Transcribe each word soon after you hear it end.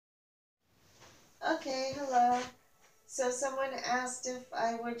Okay, hello. So someone asked if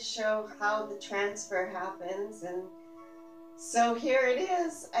I would show how the transfer happens, and so here it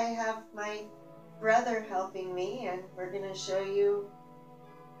is. I have my brother helping me, and we're going to show you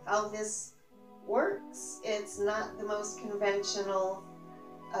how this works. It's not the most conventional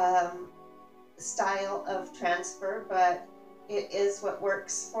um, style of transfer, but it is what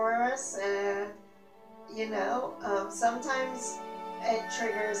works for us. Sometimes it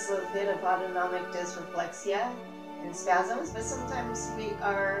triggers a bit of autonomic dysreflexia and spasms, but sometimes we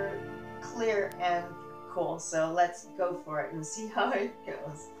are clear and cool. So let's go for it and see how it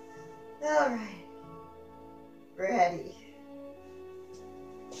goes. All right, ready.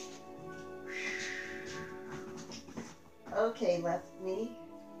 Okay, left knee.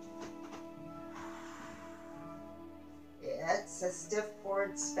 Yeah, it's a stiff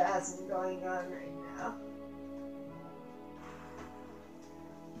forward spasm going on right now.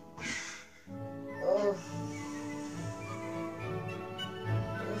 Oh.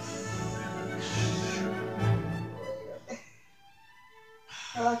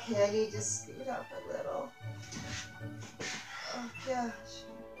 Okay, I need to scoot up a little. Oh gosh.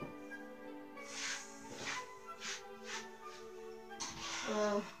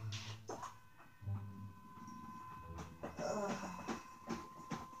 Oh. Oh.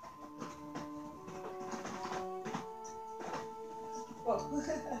 Whoa.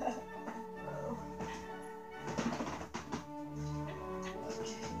 Oh.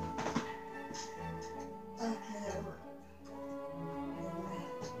 Okay. Okay.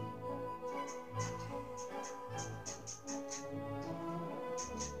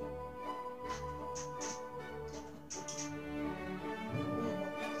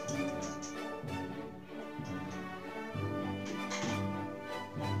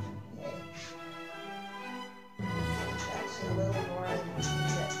 Actually, a little more and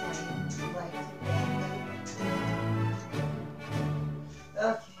get my leg together.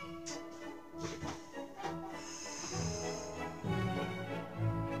 Okay.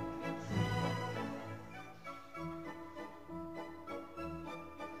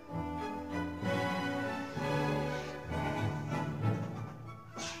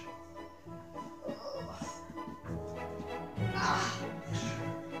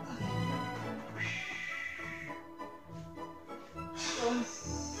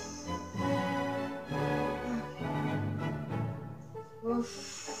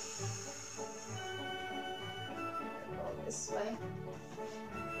 Go this way.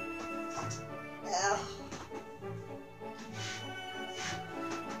 Ow.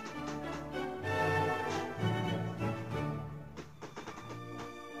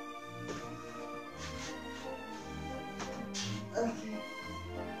 Okay.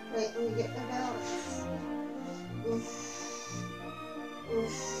 Wait, let me get my balance. Oof.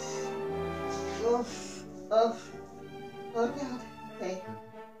 Oof. Oof. Oof. Oh God. Okay.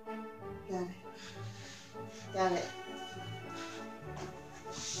 Got it. Got it.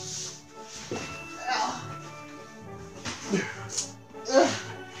 Ow. Ugh.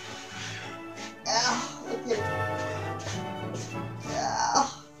 Ow. Okay. Ow.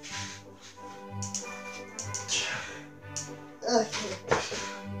 Okay.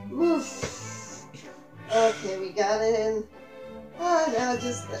 Oof. Okay, we got it in. Oh, now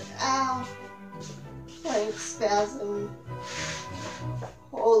just the ow. Plank spasm.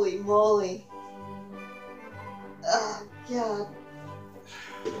 Holy moly. Oh, God.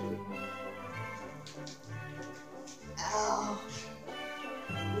 Ow.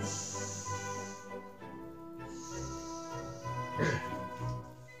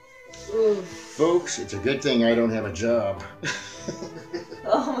 Oof. Folks, it's a good thing I don't have a job.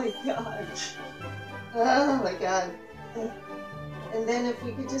 Oh my God. Oh my God. And then if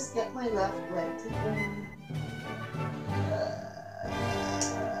we could just get my left leg to bend.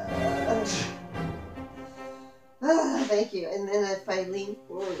 Thank you. And then if I lean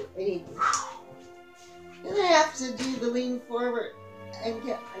forward, then I have to do the lean forward and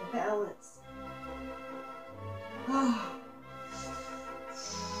get my balance. Oh,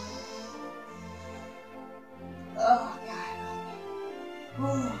 oh God.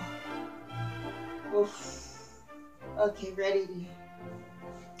 Oh. Oof. Okay, ready to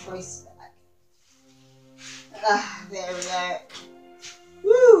hoist back. Ah, there we are.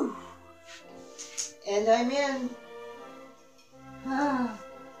 Woo! And I'm in. Ah.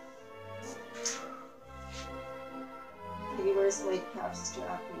 Okay, where's my calf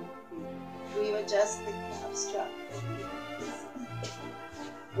strap? We adjust the calf strap.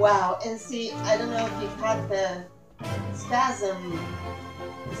 Wow, and see, I don't know if you caught the spasm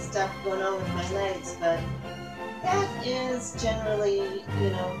stuff going on with my legs, but that is generally,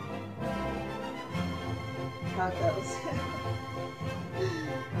 how it goes.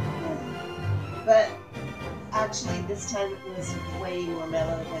 But actually this time it was way more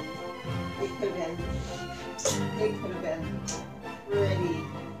mellow than it could have been. It could have been pretty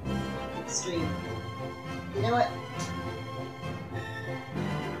extreme. You know what?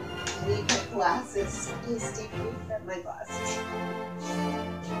 I need my glasses. Hey Steve, can you grab my glasses?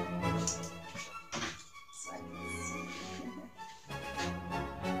 So I can see.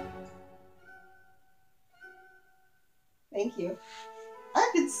 Thank you. I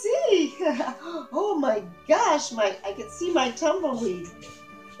could see. Oh my gosh, I could see my tumbleweed.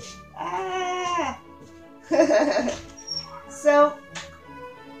 Ah. So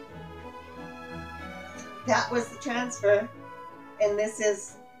that was the transfer, and this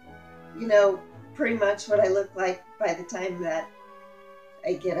is, you know, pretty much what I look like by the time that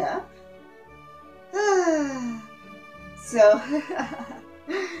I get up. So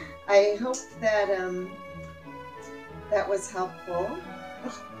I hope that that was helpful.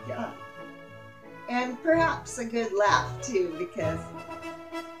 Oh, yeah. And perhaps a good laugh too, because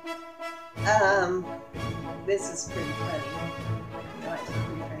this is pretty funny. No, it's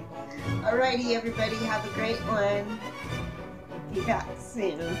pretty funny. Alrighty, everybody, have a great one. Be back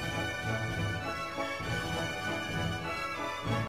soon.